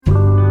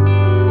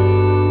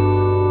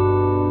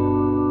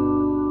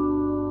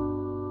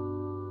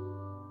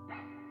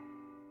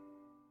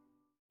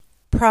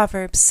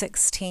Proverbs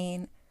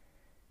 16.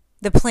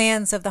 The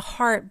plans of the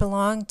heart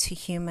belong to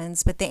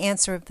humans, but the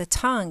answer of the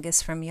tongue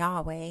is from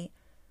Yahweh.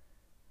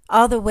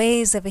 All the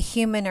ways of a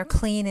human are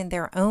clean in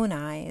their own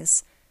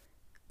eyes,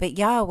 but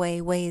Yahweh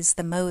weighs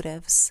the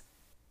motives.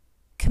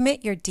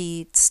 Commit your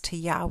deeds to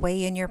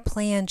Yahweh, and your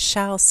plan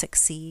shall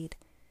succeed.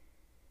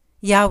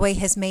 Yahweh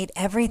has made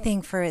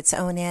everything for its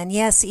own end,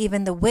 yes,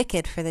 even the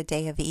wicked for the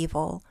day of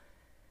evil.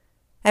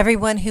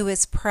 Everyone who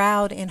is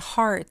proud in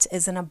heart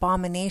is an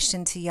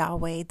abomination to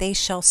Yahweh. They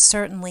shall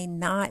certainly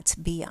not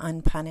be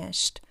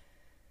unpunished.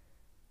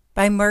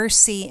 By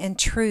mercy and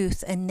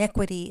truth,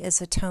 iniquity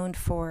is atoned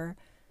for.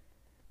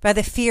 By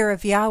the fear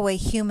of Yahweh,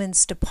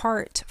 humans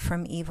depart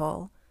from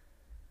evil.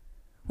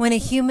 When a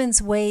human's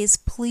ways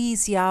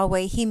please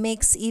Yahweh, he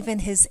makes even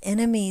his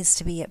enemies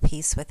to be at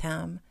peace with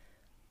him.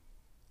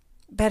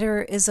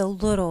 Better is a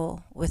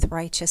little with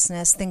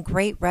righteousness than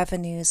great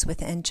revenues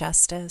with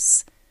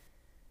injustice.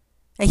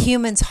 A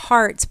human's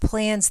heart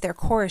plans their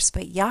course,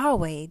 but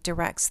Yahweh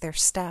directs their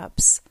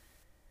steps.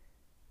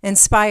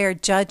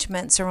 Inspired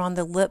judgments are on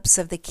the lips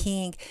of the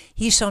king.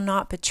 He shall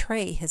not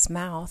betray his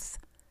mouth.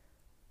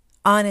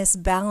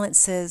 Honest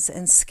balances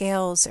and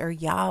scales are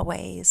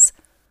Yahweh's.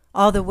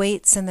 All the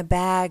weights in the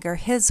bag are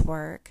his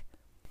work.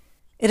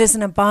 It is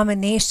an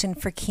abomination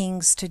for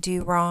kings to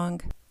do wrong,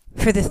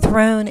 for the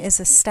throne is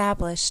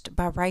established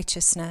by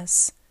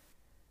righteousness.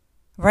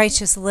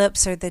 Righteous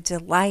lips are the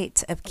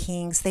delight of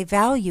kings. They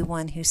value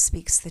one who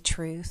speaks the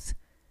truth.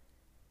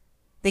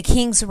 The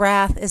king's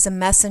wrath is a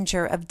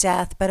messenger of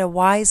death, but a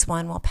wise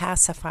one will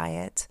pacify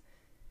it.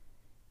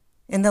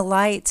 In the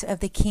light of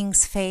the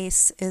king's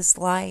face is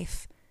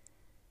life.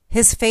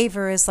 His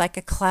favor is like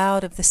a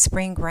cloud of the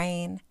spring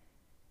rain.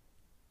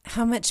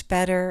 How much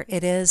better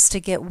it is to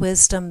get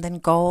wisdom than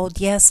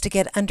gold. Yes, to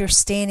get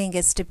understanding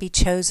is to be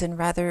chosen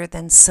rather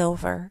than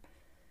silver.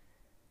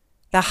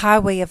 The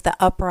highway of the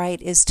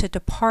upright is to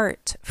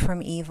depart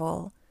from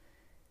evil.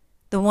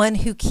 The one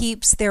who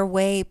keeps their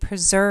way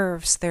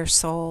preserves their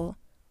soul.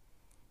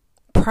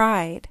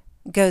 Pride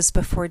goes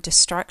before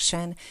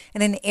destruction,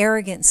 and an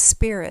arrogant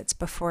spirit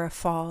before a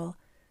fall.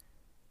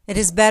 It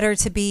is better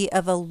to be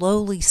of a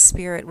lowly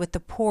spirit with the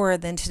poor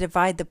than to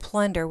divide the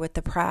plunder with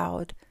the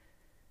proud.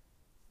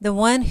 The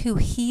one who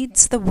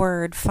heeds the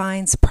word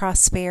finds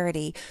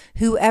prosperity.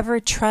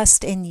 Whoever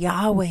trusts in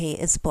Yahweh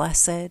is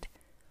blessed.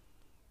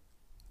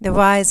 The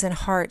wise in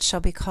heart shall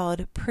be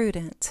called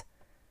prudent.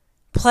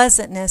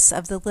 Pleasantness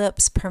of the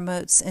lips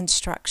promotes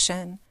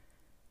instruction.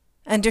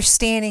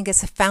 Understanding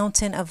is a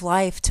fountain of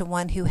life to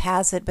one who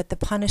has it, but the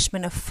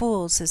punishment of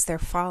fools is their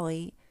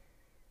folly.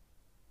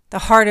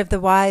 The heart of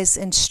the wise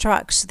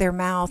instructs their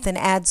mouth and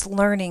adds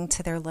learning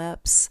to their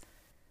lips.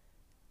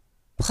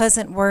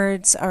 Pleasant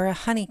words are a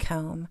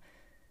honeycomb,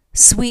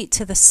 sweet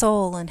to the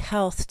soul and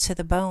health to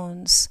the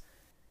bones.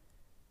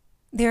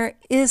 There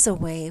is a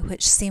way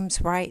which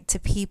seems right to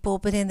people,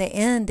 but in the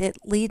end it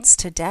leads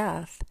to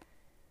death.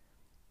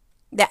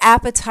 The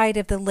appetite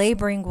of the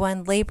laboring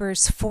one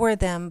labors for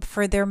them,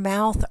 for their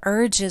mouth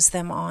urges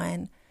them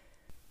on.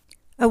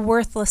 A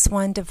worthless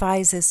one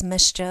devises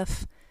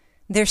mischief.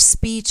 Their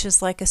speech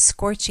is like a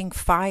scorching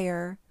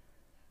fire.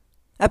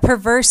 A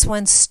perverse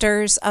one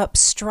stirs up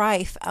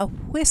strife. A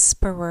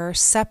whisperer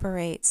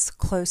separates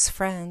close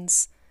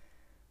friends.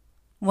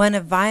 One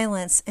of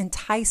violence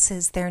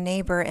entices their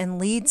neighbor and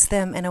leads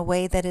them in a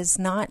way that is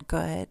not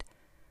good.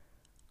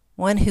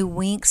 One who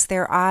winks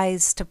their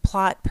eyes to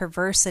plot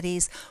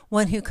perversities,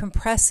 one who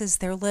compresses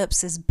their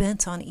lips is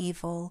bent on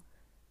evil.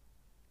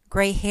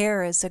 Gray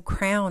hair is a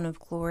crown of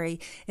glory.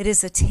 It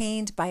is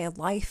attained by a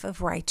life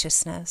of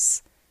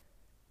righteousness.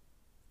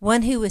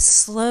 One who is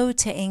slow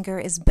to anger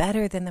is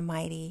better than the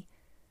mighty.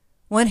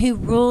 One who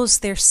rules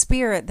their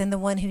spirit than the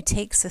one who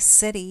takes a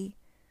city.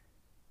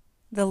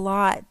 The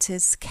lot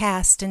is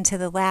cast into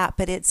the lap,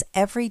 but its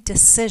every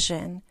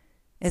decision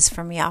is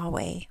from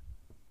Yahweh.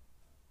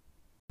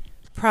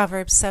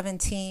 Proverbs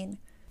 17.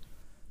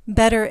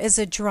 Better is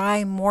a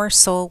dry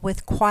morsel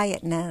with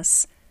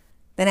quietness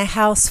than a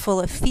house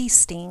full of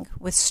feasting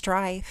with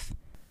strife.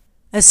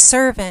 A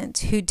servant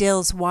who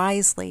deals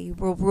wisely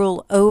will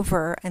rule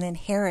over an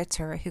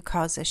inheritor who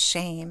causes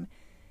shame,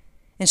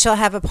 and shall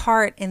have a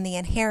part in the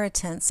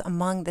inheritance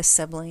among the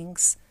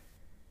siblings.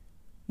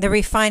 The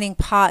refining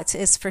pot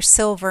is for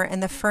silver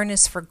and the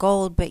furnace for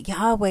gold, but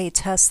Yahweh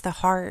tests the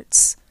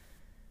hearts.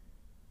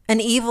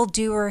 An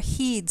evildoer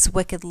heeds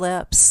wicked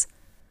lips.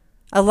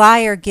 A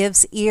liar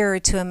gives ear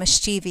to a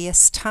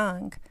mischievous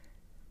tongue.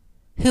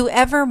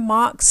 Whoever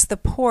mocks the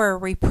poor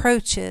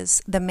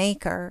reproaches the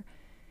Maker,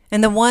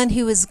 and the one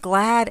who is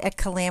glad at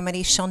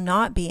calamity shall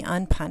not be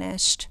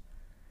unpunished.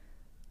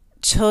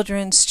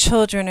 Children's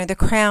children are the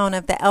crown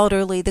of the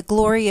elderly. The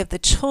glory of the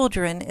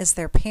children is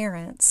their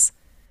parents.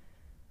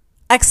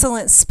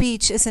 Excellent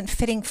speech isn't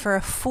fitting for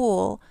a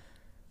fool,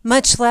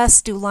 much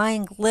less do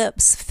lying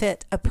lips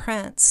fit a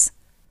prince.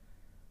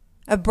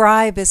 A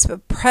bribe is a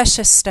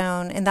precious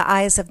stone in the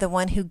eyes of the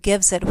one who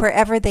gives it.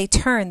 Wherever they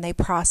turn, they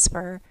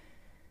prosper.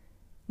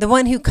 The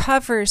one who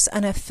covers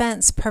an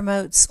offense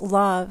promotes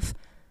love,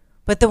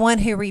 but the one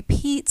who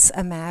repeats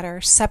a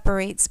matter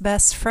separates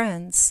best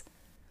friends.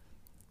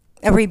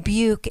 A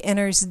rebuke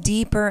enters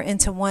deeper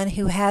into one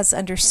who has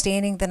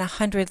understanding than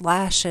 100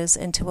 lashes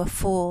into a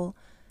fool.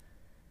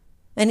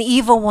 An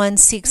evil one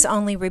seeks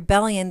only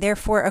rebellion,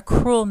 therefore a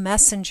cruel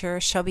messenger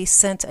shall be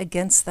sent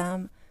against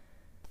them.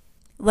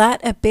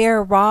 Let a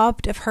bear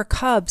robbed of her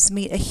cubs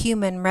meet a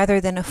human rather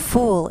than a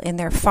fool in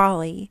their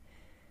folly.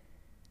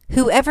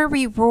 Whoever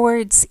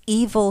rewards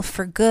evil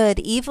for good,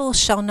 evil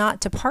shall not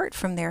depart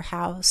from their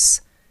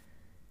house.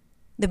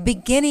 The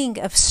beginning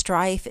of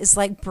strife is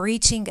like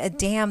breaching a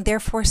dam,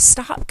 therefore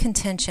stop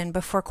contention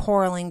before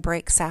quarreling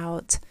breaks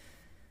out.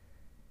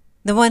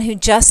 The one who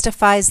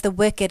justifies the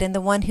wicked and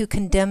the one who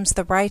condemns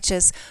the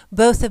righteous,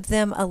 both of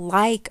them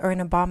alike are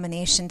an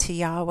abomination to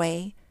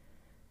Yahweh.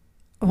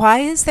 Why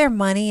is there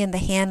money in the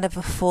hand of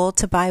a fool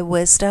to buy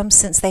wisdom,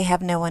 since they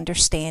have no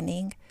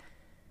understanding?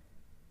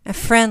 A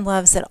friend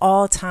loves at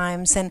all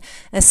times, and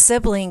a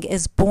sibling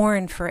is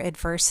born for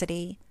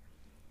adversity.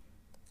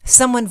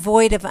 Someone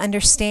void of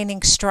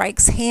understanding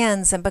strikes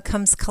hands and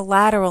becomes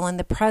collateral in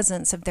the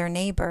presence of their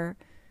neighbor.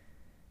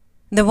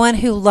 The one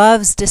who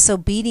loves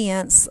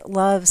disobedience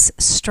loves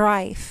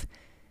strife,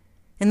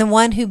 and the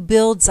one who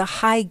builds a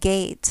high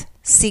gate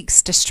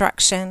seeks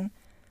destruction.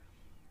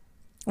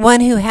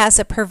 One who has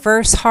a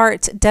perverse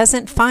heart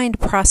doesn't find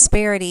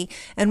prosperity,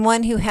 and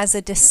one who has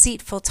a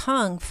deceitful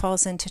tongue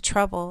falls into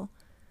trouble.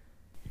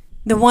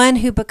 The one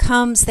who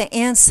becomes the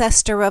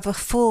ancestor of a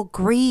fool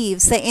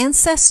grieves. The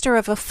ancestor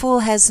of a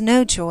fool has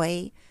no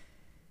joy.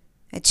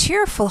 A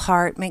cheerful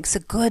heart makes a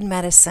good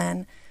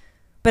medicine,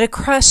 but a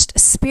crushed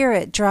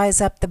spirit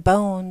dries up the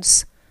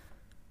bones.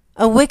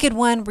 A wicked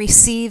one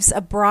receives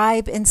a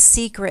bribe in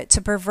secret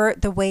to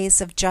pervert the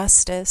ways of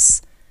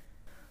justice.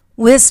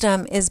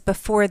 Wisdom is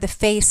before the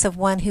face of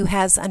one who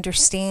has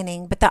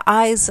understanding, but the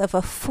eyes of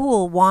a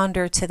fool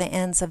wander to the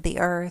ends of the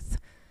earth.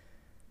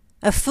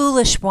 A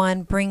foolish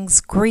one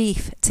brings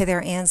grief to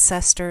their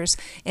ancestors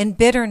and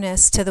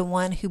bitterness to the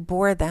one who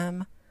bore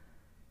them.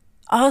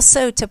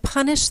 Also, to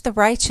punish the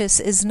righteous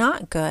is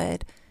not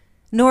good,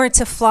 nor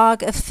to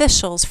flog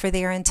officials for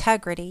their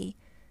integrity.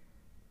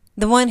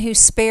 The one who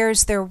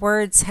spares their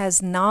words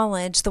has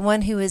knowledge. The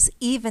one who is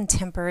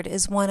even-tempered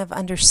is one of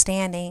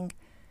understanding.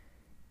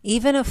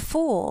 Even a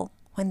fool,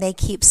 when they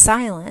keep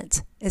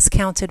silent, is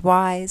counted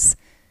wise.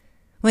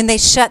 When they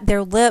shut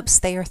their lips,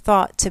 they are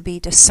thought to be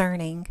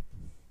discerning.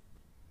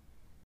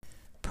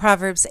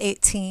 Proverbs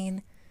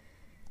 18.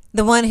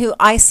 The one who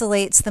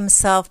isolates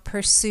themselves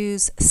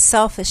pursues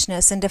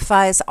selfishness and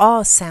defies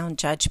all sound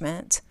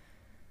judgment.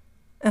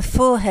 A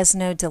fool has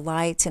no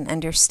delight in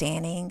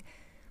understanding,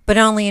 but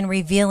only in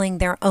revealing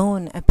their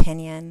own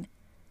opinion.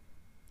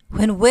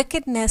 When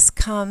wickedness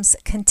comes,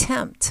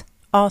 contempt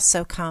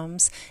also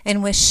comes,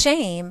 and with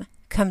shame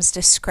comes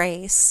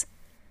disgrace.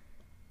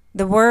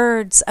 The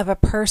words of a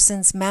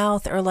person's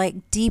mouth are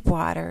like deep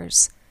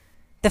waters.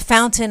 The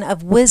fountain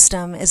of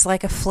wisdom is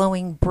like a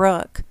flowing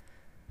brook.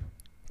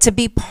 To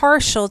be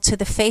partial to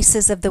the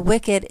faces of the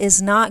wicked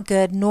is not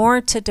good,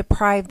 nor to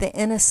deprive the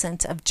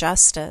innocent of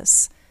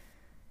justice.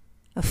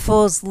 A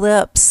fool's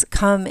lips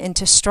come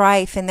into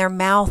strife, and their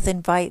mouth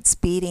invites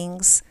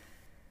beatings.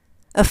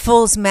 A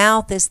fool's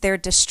mouth is their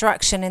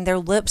destruction, and their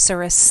lips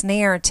are a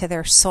snare to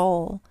their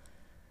soul.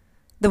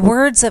 The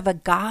words of a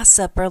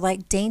gossip are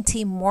like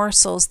dainty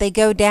morsels. They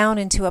go down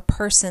into a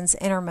person's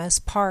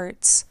innermost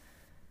parts.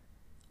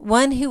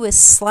 One who is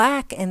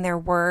slack in their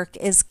work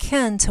is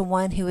kin to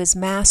one who is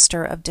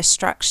master of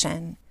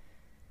destruction.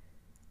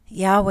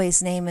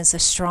 Yahweh's name is a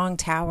strong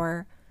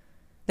tower.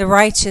 The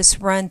righteous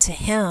run to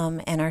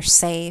him and are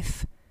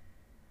safe.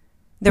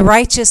 The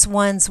righteous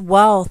one's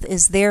wealth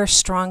is their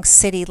strong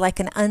city,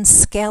 like an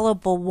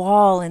unscalable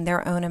wall in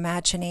their own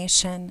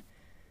imagination.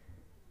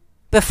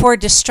 Before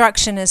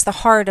destruction is the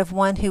heart of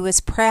one who is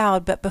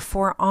proud, but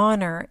before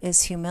honor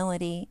is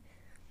humility.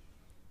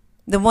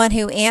 The one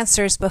who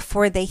answers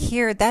before they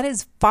hear, that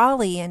is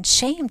folly and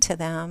shame to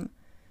them.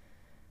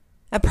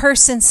 A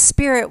person's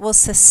spirit will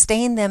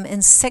sustain them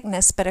in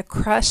sickness, but a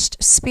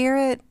crushed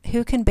spirit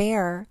who can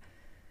bear?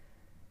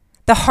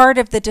 The heart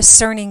of the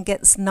discerning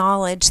gets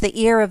knowledge. The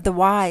ear of the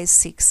wise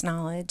seeks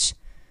knowledge.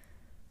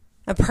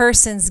 A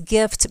person's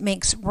gift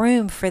makes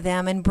room for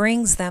them and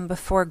brings them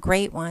before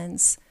great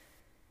ones.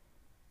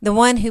 The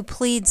one who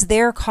pleads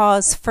their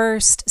cause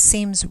first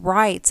seems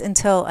right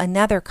until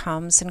another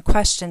comes and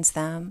questions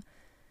them.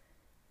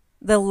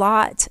 The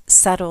lot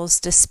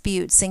settles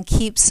disputes and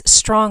keeps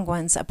strong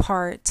ones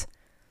apart.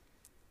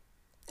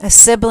 A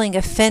sibling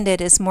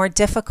offended is more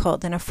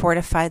difficult than a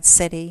fortified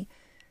city.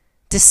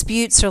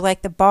 Disputes are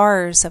like the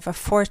bars of a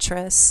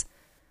fortress.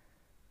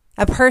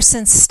 A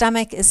person's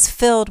stomach is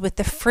filled with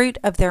the fruit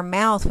of their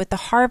mouth. With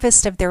the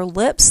harvest of their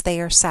lips they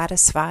are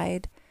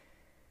satisfied.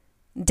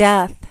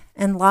 Death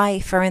and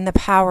life are in the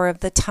power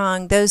of the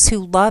tongue. Those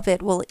who love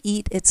it will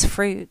eat its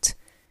fruit.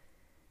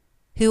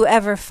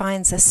 Whoever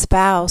finds a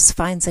spouse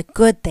finds a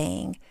good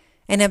thing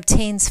and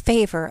obtains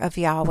favor of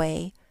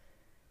Yahweh.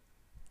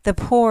 The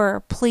poor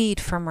plead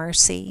for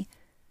mercy,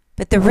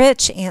 but the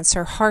rich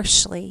answer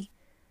harshly.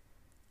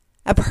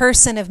 A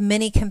person of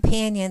many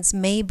companions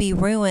may be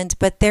ruined,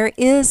 but there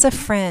is a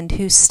friend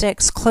who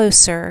sticks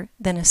closer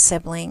than a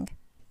sibling.